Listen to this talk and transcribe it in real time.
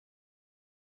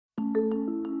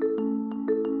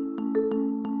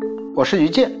我是于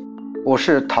剑，我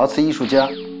是陶瓷艺术家。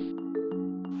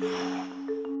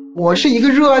我是一个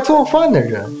热爱做饭的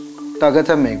人，大概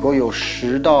在美国有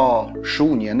10到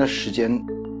15年的时间。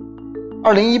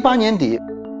2018年底，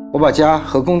我把家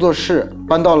和工作室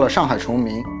搬到了上海崇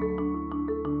明。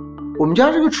我们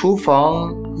家这个厨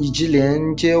房以及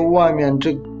连接外面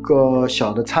这个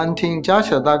小的餐厅，加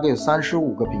起来大概有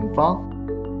35个平方。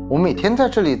我每天在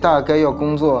这里大概要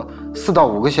工作4到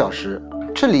5个小时，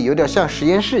这里有点像实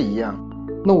验室一样。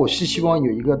那我是希望有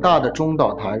一个大的中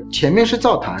岛台，前面是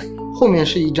灶台，后面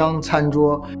是一张餐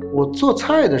桌。我做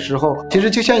菜的时候其实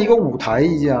就像一个舞台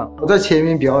一样，我在前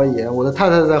面表演，我的太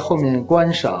太在后面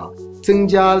观赏，增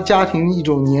加家庭一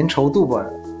种粘稠度吧。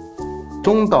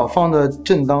中岛放在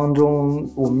正当中，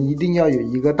我们一定要有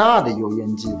一个大的油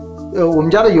烟机。我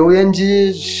们家的油烟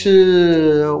机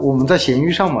是我们在闲鱼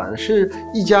上买的，是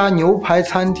一家牛排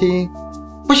餐厅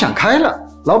不想开了，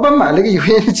老板买了个油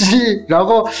烟机，然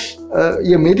后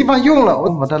也没地方用了，我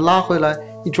把它拉回来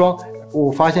一装，我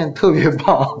发现特别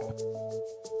棒。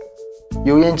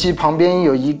油烟机旁边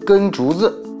有一根竹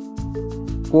子，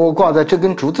锅挂在这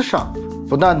根竹子上，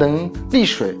不但能沥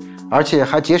水，而且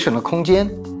还节省了空间。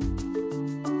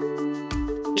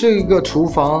这个厨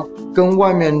房跟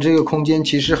外面这个空间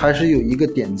其实还是有一个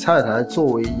点菜台作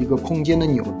为一个空间的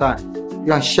纽带，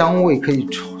让香味可以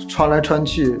传来传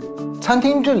去。餐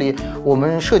厅这里我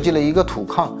们设计了一个土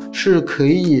炕，是可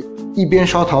以一边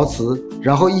烧陶瓷，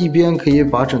然后一边可以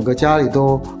把整个家里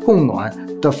都供暖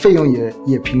的费用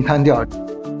也平摊掉。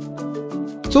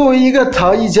作为一个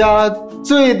陶艺家，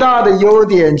最大的优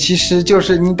点其实就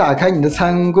是你打开你的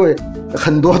餐柜，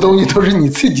很多东西都是你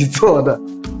自己做的。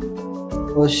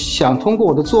我想通过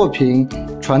我的作品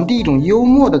传递一种幽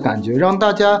默的感觉，让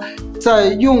大家在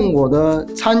用我的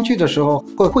餐具的时候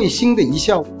会心的一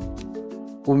笑。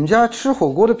我们家吃火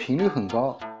锅的频率很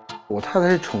高，我太太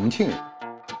是重庆人。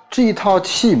这一套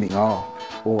器皿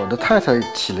我的太太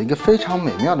起了一个非常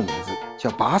美妙的名字，叫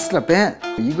把竈台，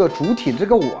一个主体这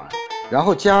个碗，然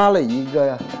后加了一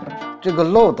个这个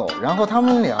漏斗，然后他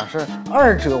们俩是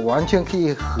二者完全可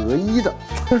以合一的。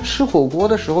就是吃火锅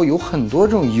的时候有很多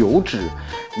这种油脂，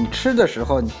你吃的时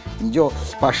候你就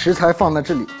把食材放在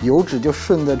这里，油脂就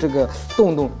顺着这个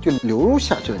洞洞就流入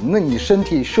下去了，那你身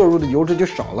体摄入的油脂就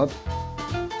少了。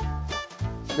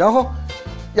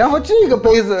然后这个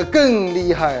杯子更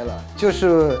厉害了，就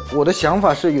是我的想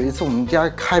法是有一次我们家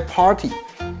开 party，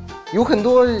 有很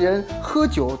多人喝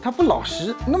酒他不老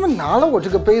实，那么拿了我这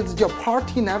个杯子叫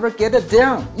party never get it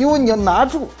down， 因为你要拿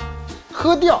住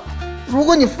喝掉，如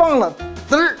果你放了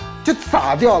嘚儿就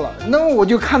洒掉了，那么我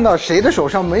就看到谁的手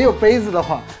上没有杯子的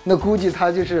话，那估计他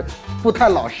就是不太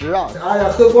老实啊。哎呀，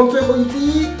喝光最后一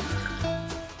滴。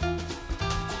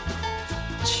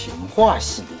情话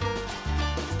系列，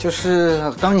就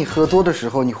是当你喝多的时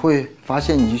候，你会发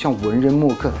现你就像文人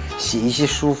墨客，写一些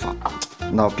书法。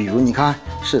那比如你看，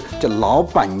是这老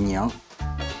板娘，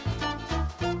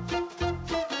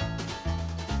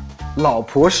老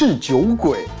婆是酒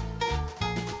鬼。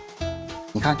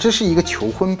你看，这是一个求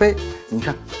婚杯，你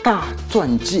看大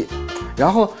钻戒，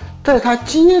然后在他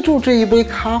接住这一杯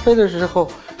咖啡的时候，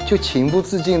就情不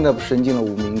自禁地伸进了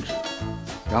无名指。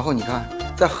然后你看，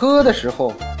在喝的时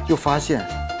候就发现，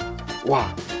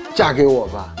哇，嫁给我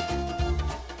吧！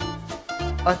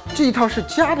这一套是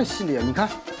家的系列，你看，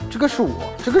这个是我，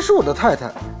这个是我的太太。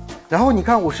然后你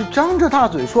看，我是张着大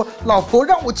嘴说：“老婆，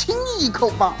让我亲你一口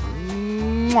吧。”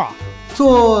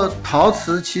做陶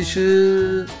瓷其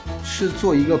实是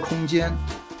做一个空间，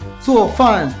做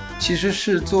饭其实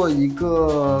是做一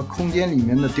个空间里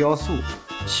面的雕塑。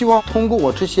希望通过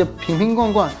我这些瓶瓶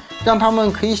罐罐，让他们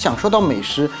可以享受到美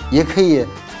食，也可以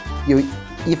有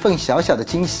一份小小的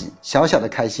惊喜，小小的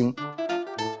开心。